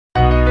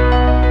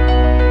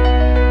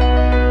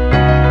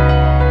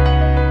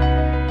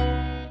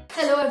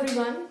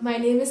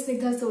is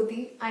Snigdha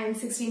Soti. I am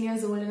 16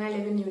 years old and I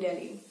live in New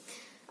Delhi.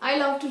 I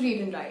love to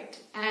read and write,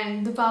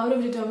 and The Power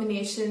of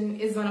Determination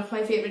is one of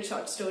my favorite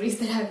short stories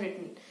that I've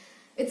written.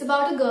 It's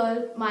about a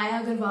girl,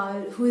 Maya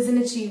Agarwal, who is an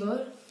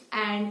achiever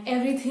and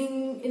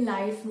everything in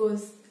life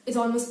is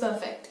almost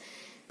perfect.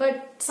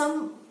 But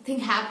something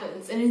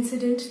happens, an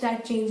incident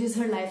that changes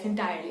her life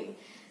entirely.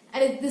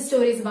 And this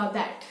story is about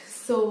that.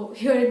 So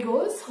here it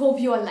goes.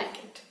 Hope you all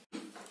like it.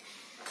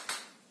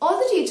 All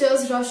the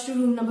teachers rushed to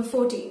room number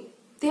 14.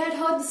 They had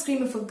heard the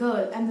scream of a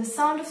girl and the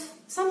sound of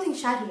something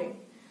shattering.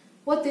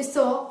 What they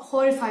saw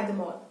horrified them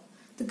all.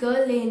 The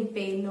girl lay in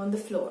pain on the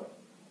floor,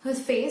 her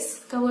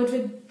face covered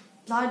with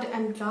blood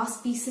and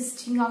glass pieces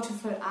sticking out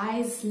of her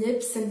eyes,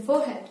 lips and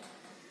forehead.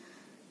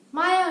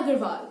 Maya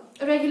Agarwal,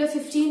 a regular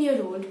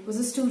 15-year-old, was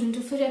a student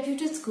of a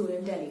reputed school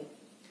in Delhi.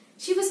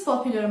 She was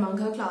popular among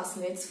her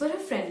classmates for her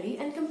friendly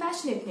and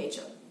compassionate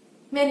nature.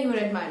 Many were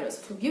admirers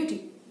of her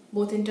beauty,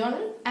 both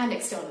internal and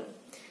external,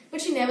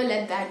 but she never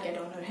let that get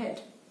on her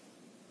head.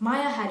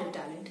 Maya had a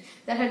talent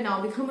that had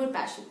now become her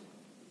passion,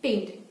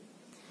 painting.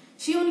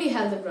 She only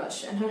held the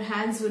brush and her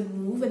hands would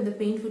move and the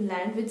paint would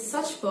land with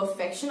such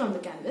perfection on the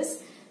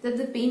canvas that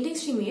the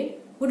paintings she made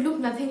would look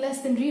nothing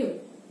less than real.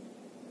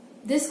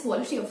 This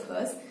quality of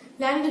hers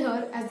landed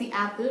her as the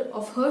apple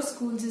of her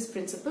school's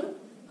principal,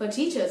 her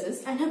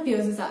teachers' and her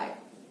peers' eye.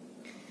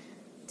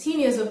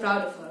 Seniors were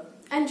proud of her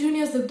and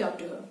juniors looked up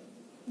to her.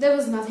 There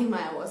was nothing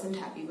Maya wasn't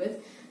happy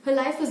with. Her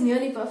life was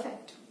nearly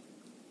perfect.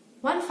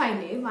 One fine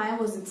day, Maya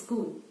was in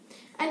school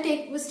and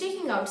was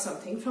taking out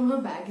something from her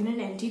bag in an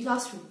empty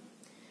classroom.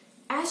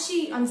 As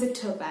she unzipped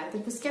her bag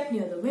that was kept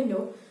near the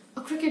window,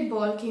 a cricket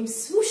ball came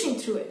swooshing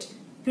through it,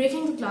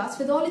 breaking the glass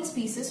with all its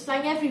pieces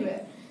flying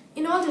everywhere,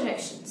 in all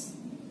directions.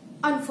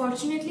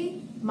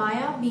 Unfortunately,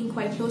 Maya, being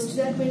quite close to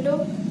that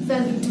window,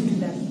 fell victim to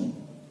them.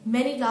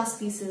 Many glass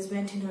pieces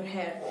went in her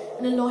hair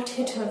and a lot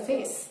hit her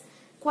face.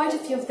 Quite a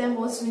few of them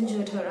also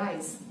injured her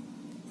eyes.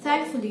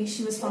 Thankfully,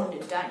 she was found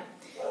in time,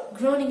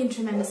 groaning in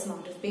tremendous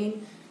amount of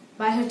pain,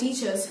 by her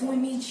teachers who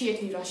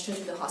immediately rushed her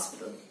to the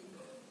hospital.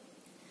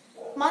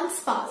 Months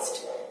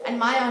passed and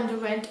Maya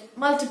underwent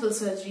multiple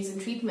surgeries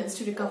and treatments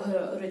to recover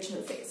her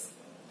original face.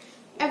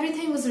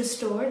 Everything was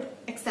restored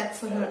except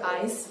for her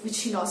eyes, which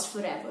she lost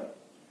forever.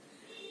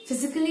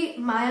 Physically,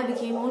 Maya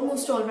became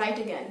almost all right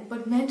again,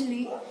 but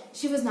mentally,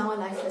 she was now a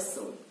lifeless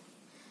soul.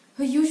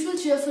 Her usual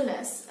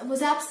cheerfulness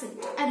was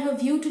absent, and her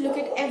view to look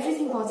at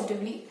everything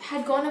positively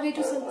had gone away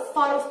to some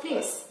far-off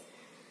place.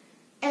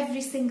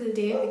 Every single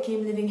day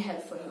became living hell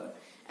for her,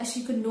 as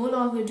she could no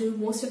longer do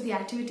most of the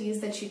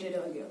activities that she did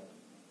earlier.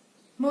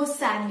 Most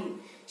sadly,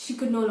 she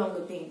could no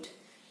longer paint,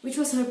 which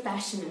was her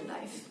passion in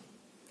life.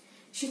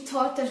 She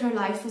thought that her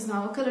life was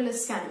now a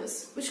colourless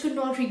canvas, which could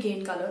not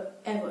regain colour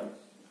ever.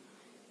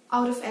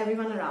 Out of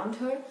everyone around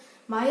her,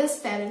 Maya's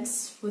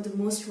parents were the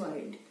most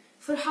worried,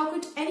 for how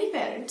could any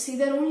parent see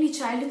their only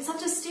child in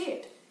such a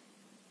state?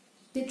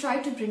 They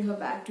tried to bring her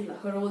back to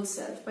her old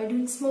self by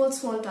doing small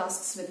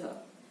tasks with her.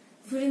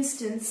 For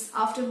instance,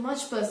 after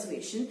much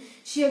persuasion,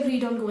 she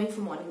agreed on going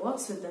for morning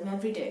walks with them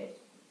every day.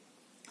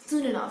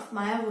 Soon enough,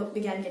 Maya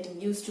began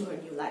getting used to her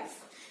new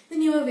life, the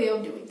newer way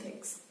of doing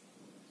things.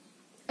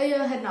 A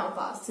year had now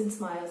passed since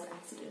Maya's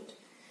accident.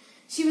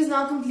 She was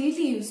now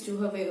completely used to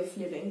her way of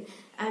living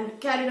and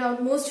carried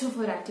out most of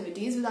her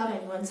activities without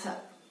anyone's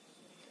help.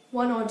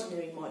 One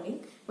ordinary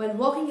morning, while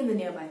walking in the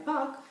nearby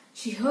park,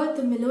 she heard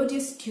the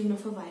melodious tune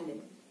of a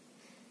violin.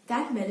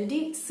 That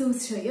melody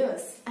soothed her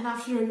ears, and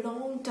after a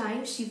long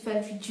time she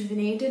felt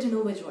rejuvenated and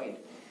overjoyed.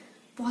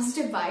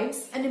 Positive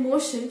vibes and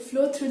emotion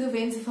flowed through the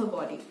veins of her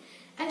body,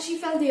 and she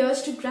felt the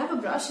urge to grab a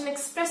brush and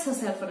express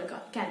herself on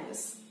a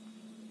canvas.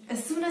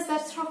 As soon as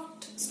that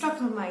thought struck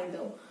her mind,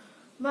 though,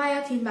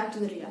 Maya came back to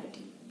the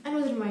reality and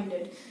was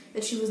reminded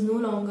that she was no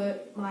longer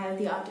Maya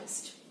the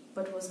artist,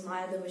 but was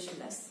Maya the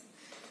visionless.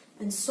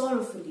 And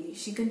sorrowfully,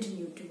 she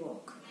continued to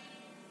walk.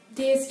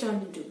 Days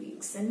turned into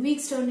weeks, and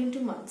weeks turned into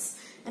months,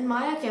 and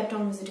Maya kept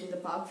on visiting the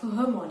park for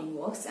her morning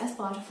walks as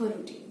part of her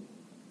routine.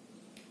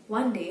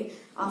 One day,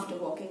 after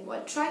walking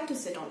while trying to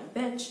sit on a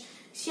bench,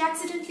 she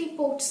accidentally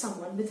poked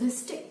someone with her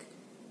stick.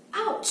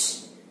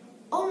 Ouch!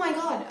 Oh my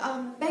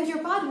god, beg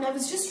your pardon, I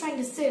was just trying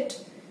to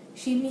sit.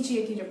 She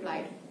immediately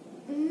replied,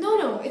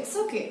 No, it's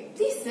okay,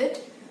 please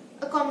sit.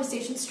 A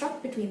conversation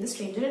struck between the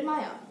stranger and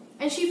Maya,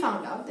 and she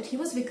found out that he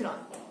was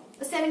Vikrant,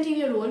 a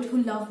 17-year-old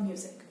who loved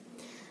music.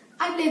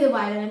 I play the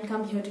violin and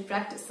come here to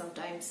practice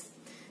sometimes.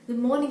 The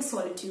morning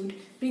solitude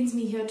brings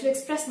me here to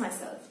express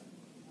myself.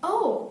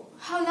 Oh,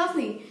 how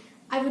lovely!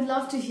 I would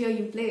love to hear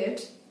you play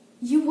it.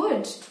 You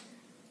would?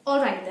 All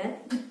right then,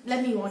 but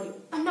let me warn you,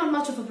 I'm not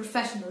much of a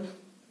professional,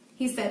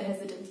 he said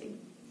hesitantly.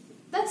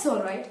 That's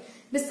all right.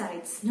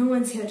 Besides, no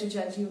one's here to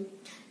judge you.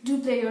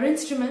 Do play your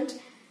instrument.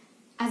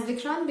 As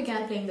Vikrant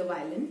began playing the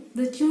violin,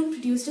 the tune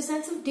produced a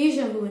sense of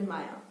déjà vu in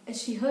Maya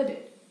as she heard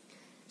it.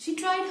 She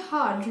tried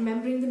hard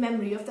remembering the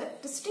memory of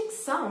that distinct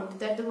sound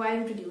that the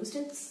violin produced,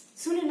 and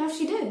soon enough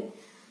she did.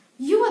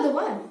 You are the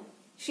one,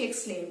 she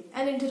exclaimed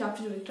and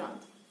interrupted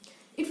Vikrant.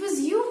 It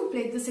was you who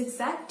played this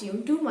exact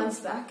tune 2 months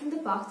back in the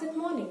park that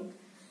morning.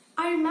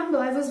 I remember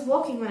I was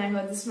walking when I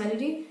heard this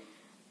melody.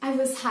 I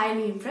was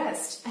highly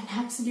impressed and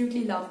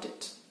absolutely loved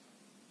it.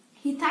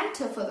 He thanked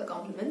her for the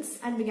compliments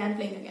and began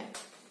playing again.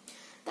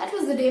 That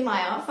was the day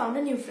Maya found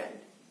a new friend.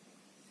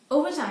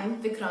 Over time,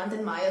 Vikrant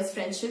and Maya's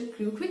friendship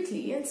grew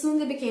quickly and soon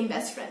they became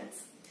best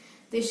friends.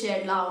 They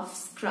shared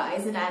laughs,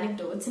 cries and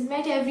anecdotes and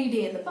met every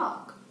day in the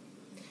park.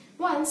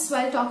 Once,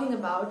 while talking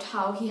about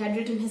how he had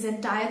written his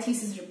entire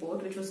thesis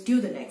report, which was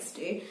due the next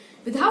day,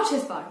 without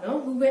his partner,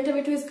 who went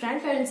away to his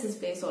grandparents'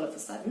 place all of a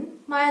sudden,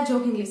 Maya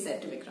jokingly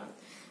said to Vikrant,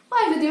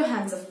 "Why, with your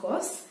hands, of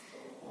course."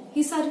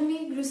 He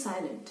suddenly grew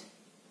silent.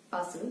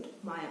 Puzzled,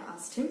 Maya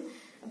asked him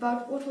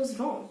about what was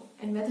wrong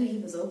and whether he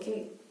was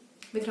okay.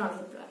 Vikrant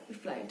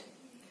replied,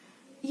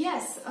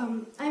 "Yes,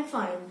 I'm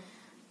fine.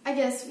 I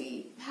guess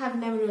we have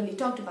never really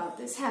talked about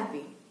this, have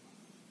we?"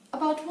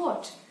 "About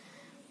what?"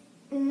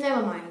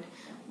 "Never mind.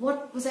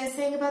 What was I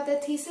saying about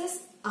that thesis?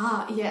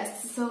 Ah,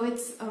 yes, so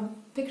it's,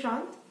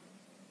 Vikrant,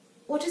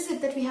 what is it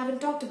that we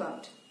haven't talked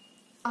about?"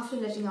 After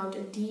letting out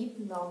a deep,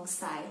 long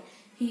sigh,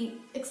 he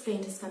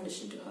explained his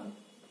condition to her.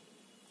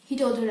 He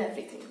told her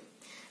everything,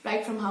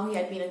 right from how he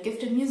had been a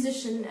gifted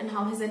musician and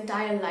how his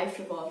entire life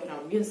revolved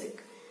around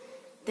music.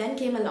 Then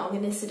came along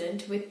an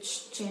incident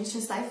which changed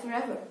his life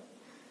forever.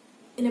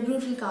 In a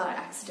brutal car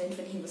accident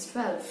when he was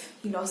 12,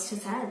 he lost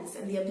his hands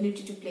and the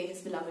ability to play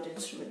his beloved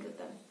instrument with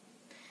them.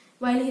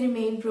 While he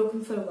remained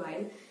broken for a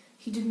while,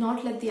 he did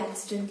not let the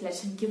accident let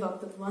him give up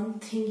the one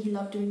thing he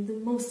loved doing the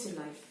most in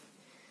life.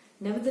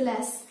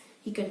 Nevertheless,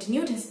 he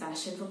continued his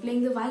passion for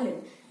playing the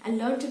violin and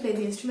learned to play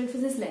the instrument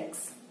with his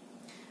legs.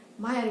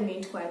 Maya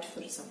remained quiet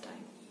for some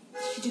time.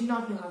 She did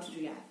not know how to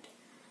react.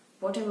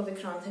 Whatever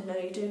Vikrant had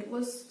narrated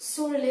was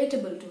so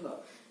relatable to her,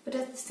 but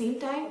at the same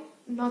time,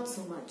 not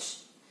so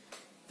much.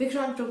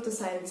 Vikrant broke the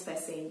silence by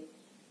saying,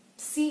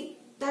 "See,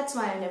 that's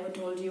why I never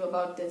told you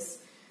about this.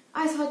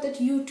 I thought that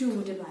you too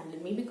would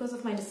abandon me because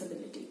of my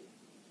disability."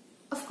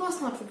 "Of course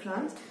not,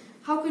 Vikrant.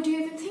 How could you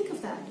even think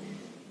of that?"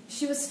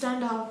 She was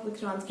stunned how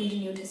Vikrant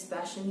continued his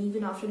passion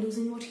even after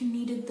losing what he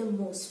needed the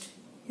most,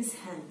 his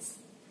hands.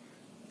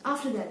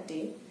 After that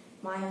day,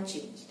 Maya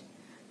changed.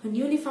 Her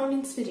newly found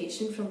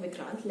inspiration from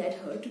Vikrant led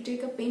her to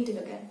take up painting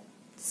again.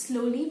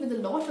 Slowly, with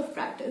a lot of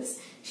practice,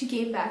 she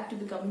came back to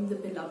becoming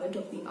the beloved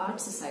of the art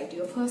society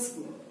of her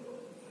school.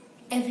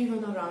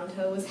 Everyone around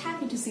her was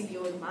happy to see the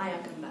old Maya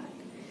come back.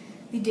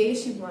 The day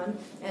she won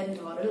an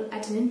laurel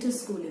at an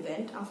inter-school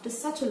event after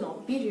such a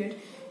long period,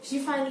 she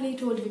finally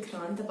told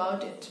Vikrant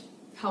about it,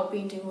 how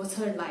painting was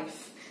her life,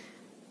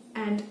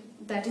 and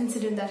that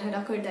incident that had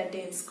occurred that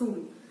day in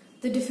school,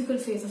 the difficult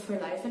phase of her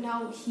life, and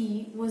how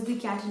he was the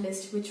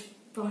catalyst which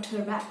brought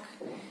her back.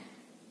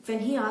 When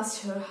he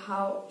asked her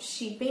how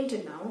she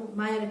painted now,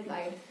 Maya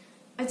replied,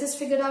 "I just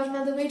figured out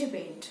another way to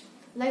paint,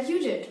 like you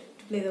did,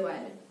 to play the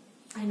violin.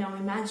 I now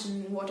imagine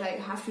what I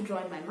have to draw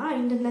in my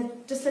mind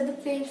and just let the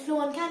paint flow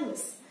on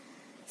canvas."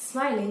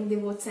 Smiling, they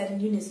both said in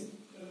unison,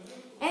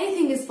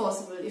 "Anything is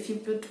possible if you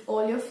put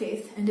all your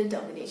faith and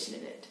determination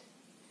in it."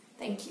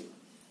 Thank you.